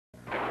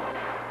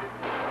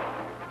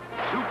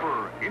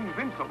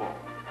invincible,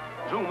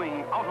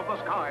 zooming out of the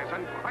skies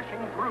and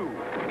crashing through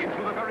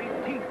into the very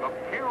teeth of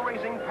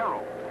hair-raising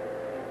peril.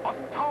 A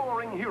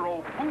towering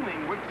hero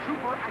booming with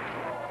super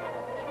action.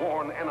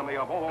 Sworn enemy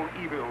of all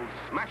evils,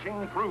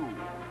 smashing through.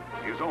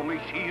 His only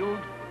shield,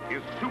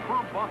 his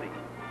super body.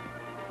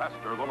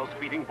 Faster than a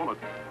speeding bullet.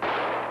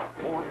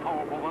 More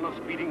powerful than a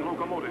speeding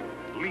locomotive.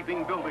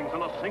 Leaping buildings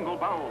in a single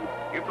bound.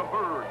 It's a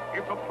bird,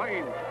 it's a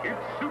plane, it's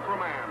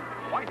Superman.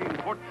 Fighting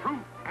for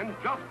truth and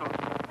justice.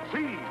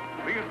 See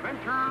the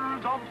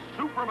adventures of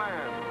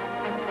Superman.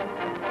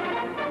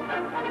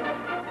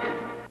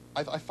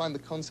 I find the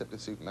concept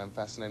of Superman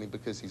fascinating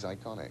because he's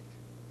iconic.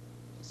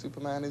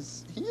 Superman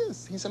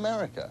he's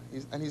America.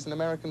 And he's an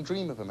American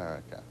dream of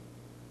America.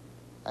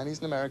 And he's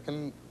an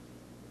American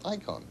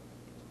icon.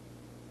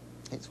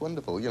 It's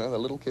wonderful, you know, the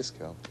little kiss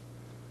girl.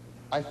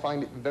 I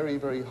find it very,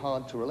 very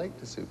hard to relate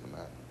to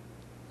Superman.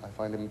 I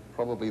find him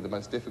probably the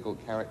most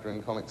difficult character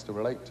in comics to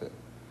relate to,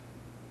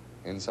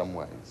 in some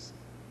ways.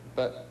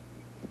 But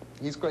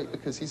he's great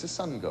because he's a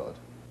sun god,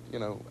 you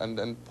know,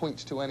 and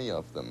point to any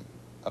of them,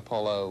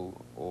 Apollo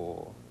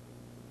or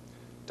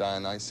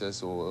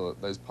Dionysus or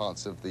those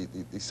parts of the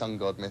sun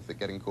god myth that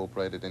get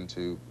incorporated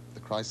into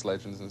the Christ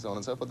legends and so on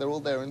and so forth. They're all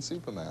there in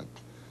Superman,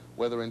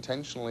 whether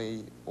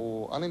intentionally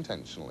or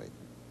unintentionally.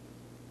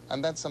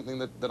 And that's something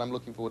that I'm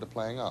looking forward to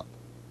playing up,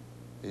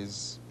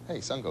 is,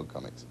 hey, sun god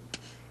comics.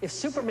 If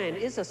Superman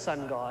is a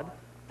sun god,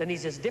 then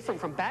he's as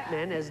different from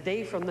Batman as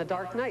Dave from The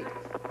Dark Knight.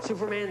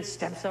 Superman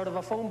steps out of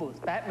a phone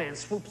booth. Batman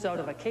swoops out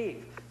of a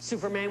cave.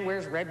 Superman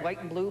wears red, white,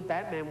 and blue.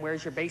 Batman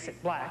wears your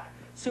basic black.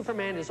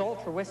 Superman is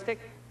altruistic.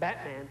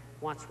 Batman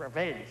wants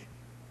revenge.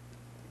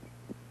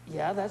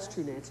 Yeah, that's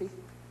true, Nancy.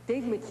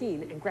 Dave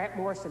McKean and Grant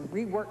Morrison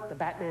reworked the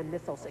Batman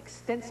mythos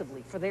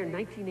extensively for their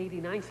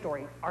 1989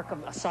 story,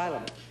 Arkham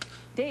Asylum.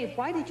 Dave,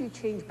 why did you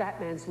change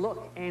Batman's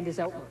look and his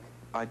outlook?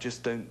 I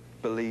just don't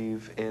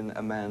believe in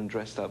a man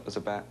dressed up as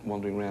a bat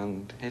wandering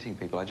around hitting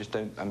people. I just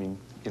don't, I mean,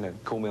 you know,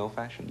 call me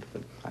old-fashioned,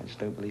 but I just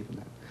don't believe in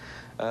that.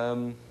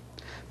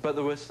 But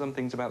there were some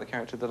things about the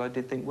character that I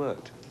did think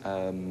worked.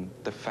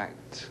 The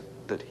fact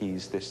that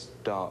he's this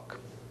dark,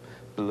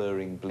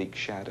 blurring, bleak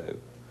shadow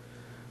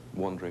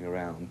wandering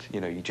around,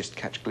 you know, you just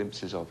catch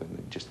glimpses of him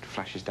and just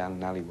flashes down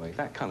an alleyway.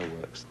 That kind of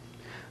works.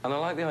 And I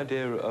like the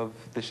idea of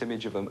this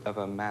image of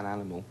a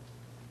man-animal,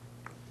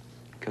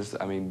 because,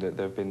 I mean, there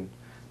have been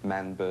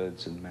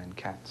man-birds and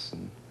man-cats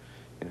and,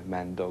 you know,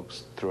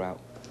 man-dogs throughout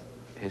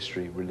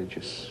history,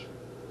 religious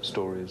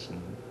stories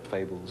and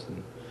fables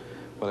and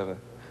whatever.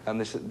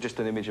 And this, just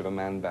an image of a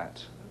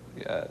man-bat,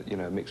 you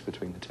know, a mix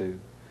between the two,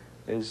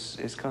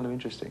 is kind of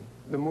interesting.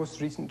 The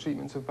most recent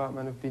treatments of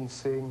Batman have been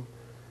saying,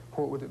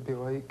 what would it be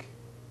like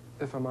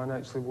if a man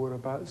actually wore a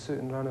bat suit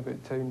and ran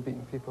about town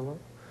beating people up?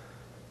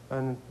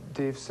 And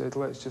Dave said,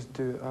 let's just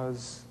do it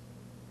as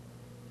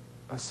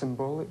a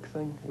symbolic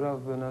thing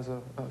rather than as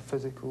a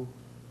physical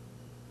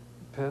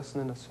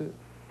person in a suit.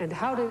 And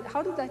how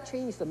did that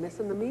change the myth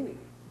and the meaning?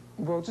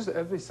 Well, just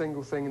every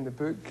single thing in the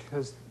book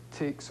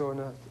takes on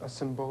a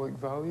symbolic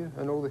value,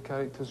 and all the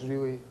characters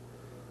really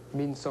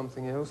mean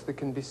something else. They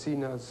can be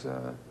seen as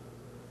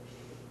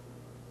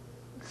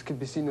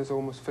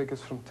almost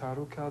figures from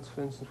tarot cards,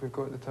 for instance. We've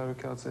got the tarot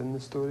cards in the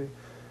story.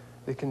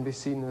 They can be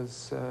seen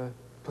as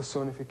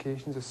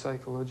personifications of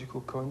psychological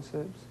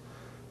concepts.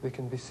 They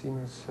can be seen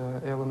as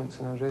elements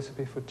in a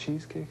recipe for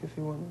cheesecake, if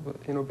you want. But,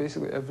 you know,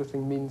 basically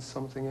everything means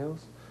something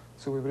else.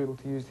 So we were able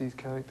to use these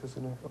characters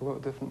in a lot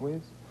of different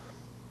ways.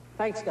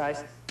 Thanks,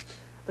 guys.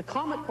 The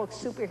comic book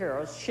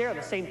superheroes share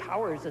the same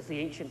powers as the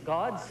ancient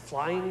gods,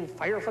 flying,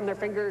 fire from their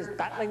fingers,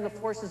 battling the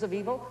forces of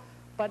evil.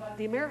 But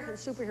the American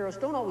superheroes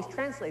don't always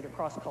translate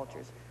across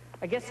cultures.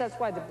 I guess that's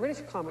why the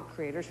British comic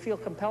creators feel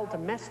compelled to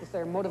mess with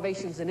their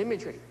motivations and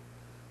imagery.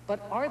 But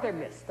are there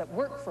myths that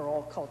work for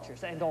all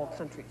cultures and all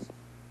countries?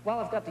 While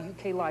I've got the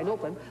UK line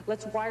open,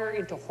 let's wire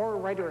into horror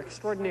writer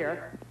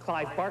extraordinaire,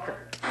 Clive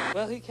Barker.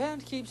 Well, he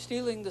can't keep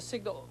stealing the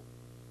signal.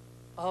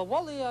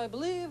 Wally, I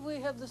believe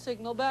we have the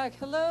signal back.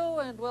 Hello,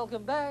 and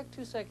welcome back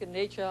to Second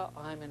Nature.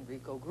 I'm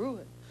Enrico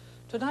Gruen.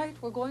 Tonight,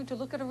 we're going to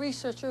look at a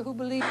researcher who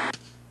believes...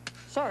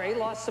 Sorry,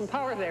 lost some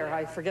power there.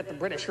 I forget the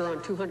British are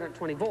on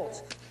 220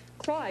 volts.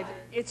 Clive,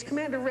 it's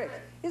Commander Rick.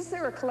 Is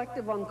there a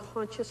collective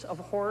unconscious of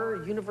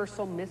horror,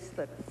 universal myths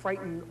that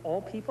frighten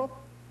all people?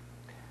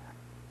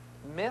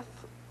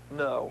 Myth?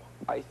 No.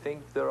 I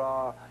think there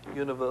are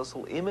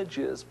universal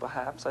images,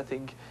 perhaps. I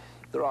think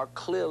there are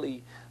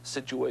clearly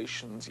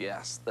situations,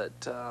 yes,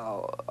 that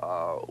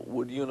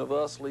would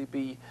universally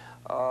be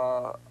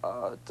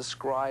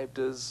described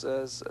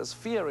as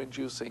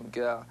fear-inducing,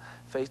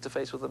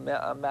 face-to-face with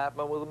a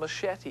madman with a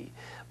machete.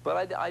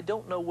 But I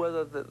don't know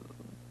whether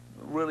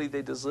really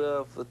they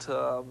deserve the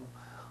term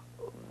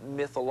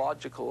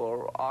mythological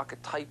or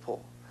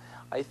archetypal.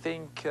 I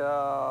think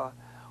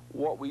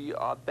what we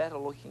are better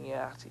looking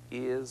at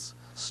is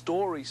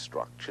story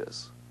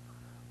structures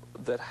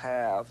that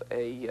have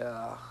an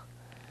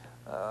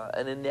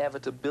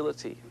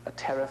inevitability, a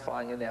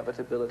terrifying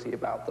inevitability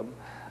about them.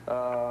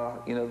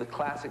 You know, the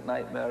classic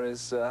nightmare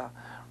is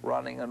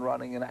running and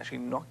running and actually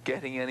not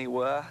getting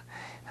anywhere,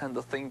 and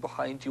the thing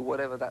behind you,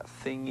 whatever that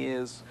thing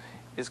is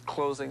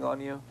closing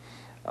on you.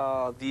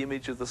 The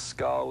image of the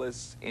skull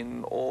is,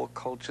 in all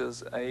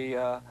cultures,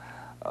 a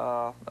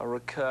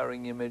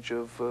recurring image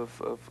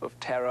of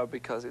terror,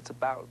 because it's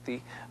about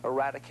the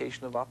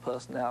eradication of our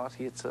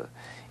personality.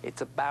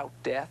 It's about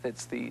death.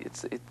 It's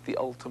the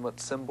ultimate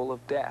symbol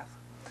of death.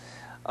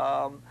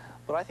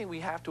 But I think we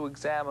have to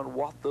examine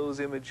what those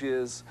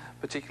images,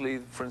 particularly,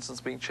 for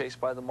instance, being chased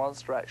by the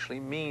monster,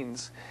 actually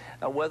means,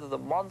 and whether the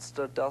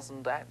monster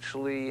doesn't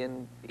actually,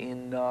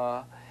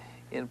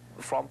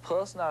 from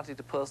personality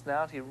to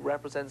personality,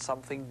 represent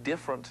something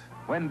different.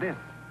 When this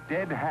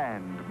dead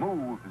hand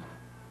moves,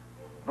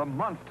 the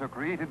monster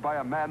created by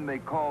a man they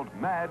called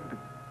mad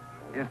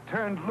is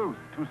turned loose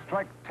to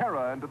strike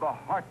terror into the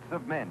hearts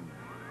of men.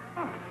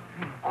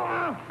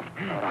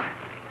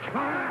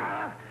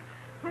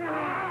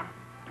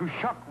 To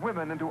shock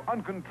women into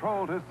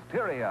uncontrolled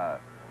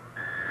hysteria.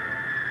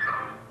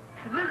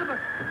 Elizabeth!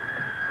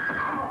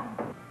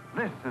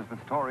 This is the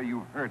story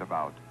you've heard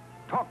about,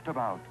 talked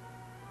about.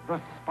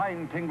 The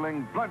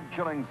spine-tingling,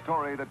 blood-chilling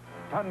story that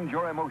stuns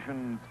your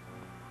emotions.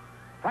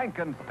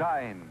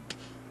 Frankenstein.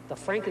 The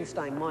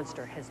Frankenstein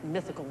monster has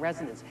mythical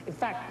resonance. In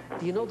fact,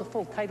 do you know the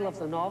full title of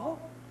the novel?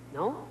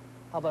 No?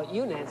 How about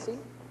you, Nancy?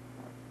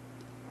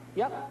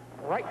 Yep,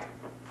 right.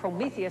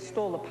 Prometheus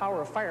stole the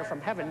power of fire from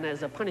heaven, and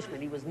as a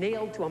punishment, he was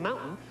nailed to a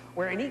mountain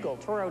where an eagle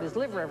tore out his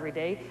liver every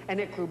day, and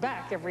it grew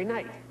back every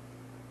night.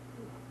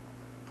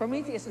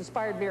 Prometheus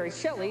inspired Mary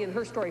Shelley, and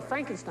her story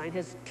Frankenstein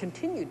has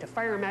continued to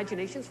fire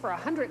imaginations for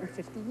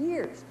 150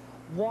 years.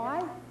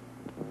 Why?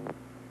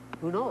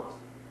 Who knows?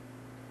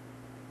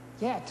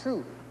 Yeah,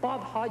 true.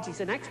 Bob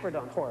Hadji's an expert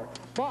on horror.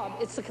 Bob,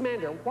 it's the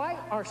commander. Why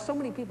are so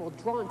many people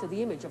drawn to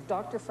the image of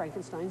Dr.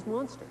 Frankenstein's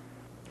monster?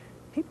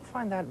 People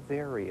find that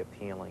very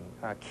appealing.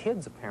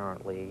 Kids,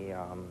 apparently,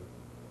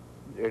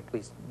 at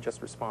least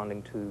just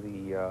responding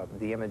to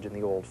the image in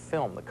the old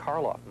film, the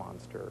Karloff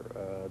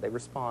monster, they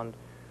respond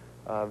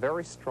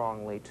very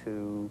strongly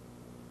to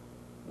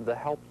the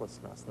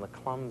helplessness and the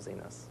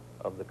clumsiness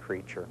of the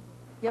creature.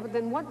 Yeah, but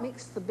then what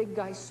makes the big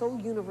guy so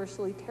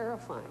universally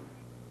terrifying?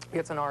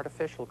 It's an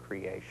artificial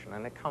creation,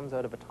 and it comes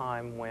out of a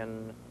time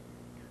when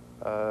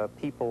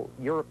people,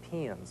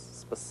 Europeans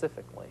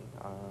specifically,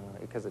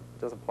 because it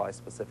does apply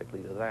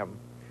specifically to them,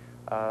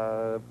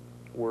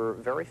 were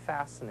very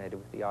fascinated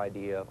with the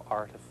idea of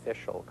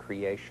artificial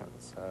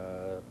creations.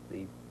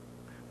 The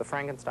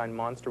Frankenstein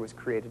monster was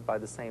created by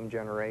the same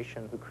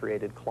generation who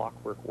created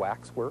clockwork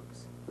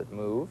waxworks that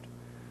moved.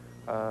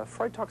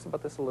 Freud talks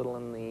about this a little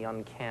in The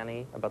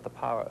Uncanny, about the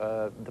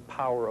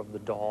power of the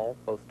doll,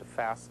 both to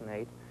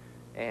fascinate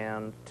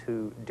and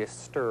to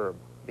disturb,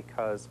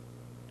 because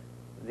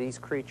these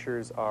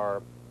creatures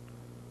are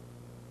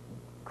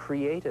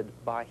created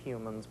by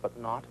humans but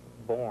not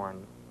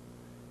born,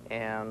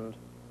 and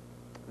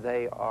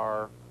they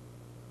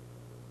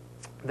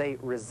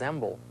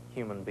resemble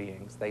human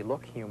beings. They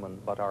look human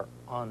but are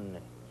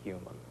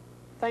unhuman.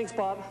 Thanks,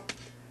 Bob.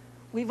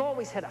 We've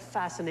always had a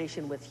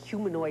fascination with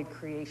humanoid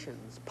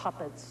creations,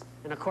 puppets,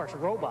 and of course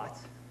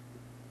robots.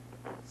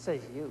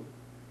 Says you.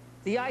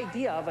 The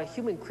idea of a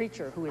human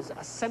creature who is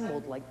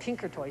assembled like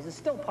Tinker Toys is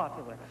still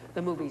popular.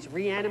 The movies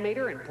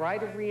Reanimator and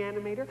Bride of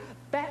Reanimator.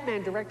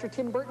 Batman director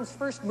Tim Burton's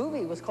first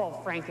movie was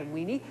called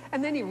Frankenweenie,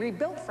 and then he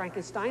rebuilt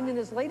Frankenstein in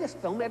his latest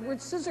film, Edward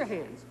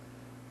Scissorhands.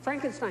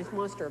 Frankenstein's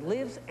monster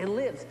lives and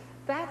lives.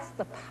 That's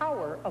the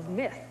power of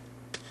myth.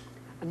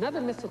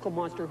 Another mythical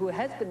monster who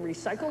has been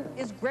recycled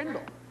is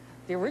Grendel.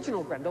 The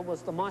original Grendel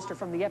was the monster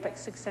from the epic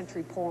 6th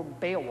century poem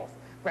Beowulf.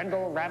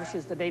 Grendel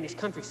ravishes the Danish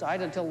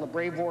countryside until the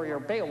brave warrior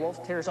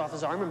Beowulf tears off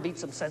his arm and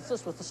beats him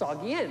senseless with the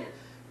soggy end.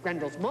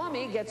 Grendel's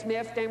mommy gets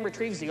miffed and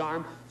retrieves the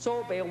arm,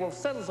 so Beowulf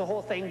settles the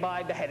whole thing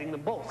by beheading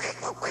them both.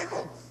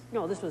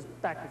 No, this was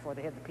back before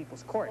they had the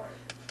People's Court.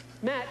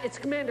 Matt, it's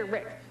Commander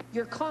Rick.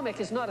 Your comic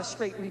is not a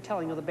straight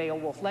retelling of the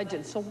Beowulf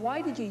legend, so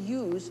why did you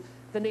use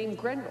the name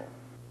Grendel?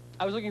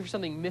 I was looking for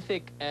something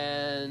mythic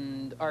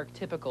and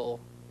archetypical,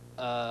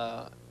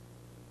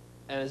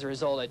 and as a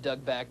result, I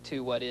dug back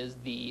to what is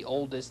the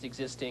oldest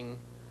existing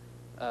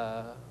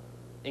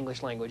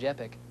English language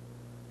epic,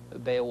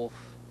 Beowulf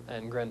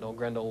and Grendel.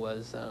 Grendel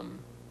was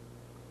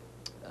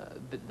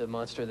the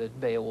monster that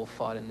Beowulf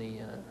fought in the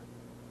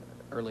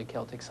early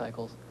Celtic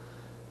cycles.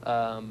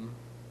 I've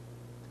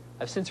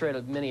since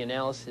read many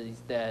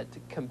analyses that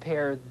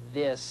compare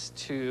this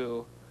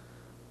to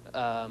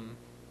the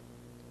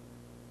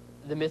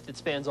myth that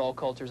spans all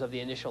cultures of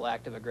the initial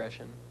act of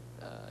aggression.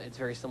 It's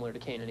very similar to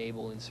Cain and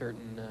Abel in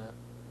certain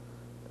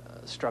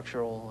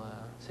structural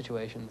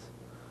situations.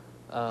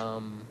 I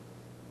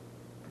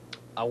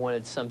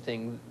wanted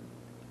something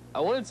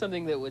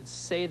that would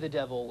say the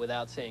devil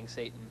without saying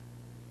Satan.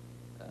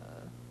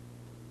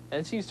 And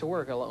it seems to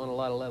work on a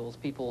lot of levels.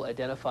 People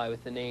identify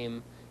with the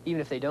name even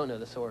if they don't know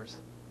the source.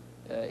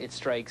 It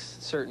strikes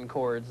certain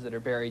chords that are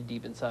buried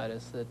deep inside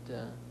us that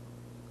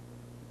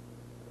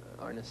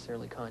aren't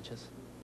necessarily conscious.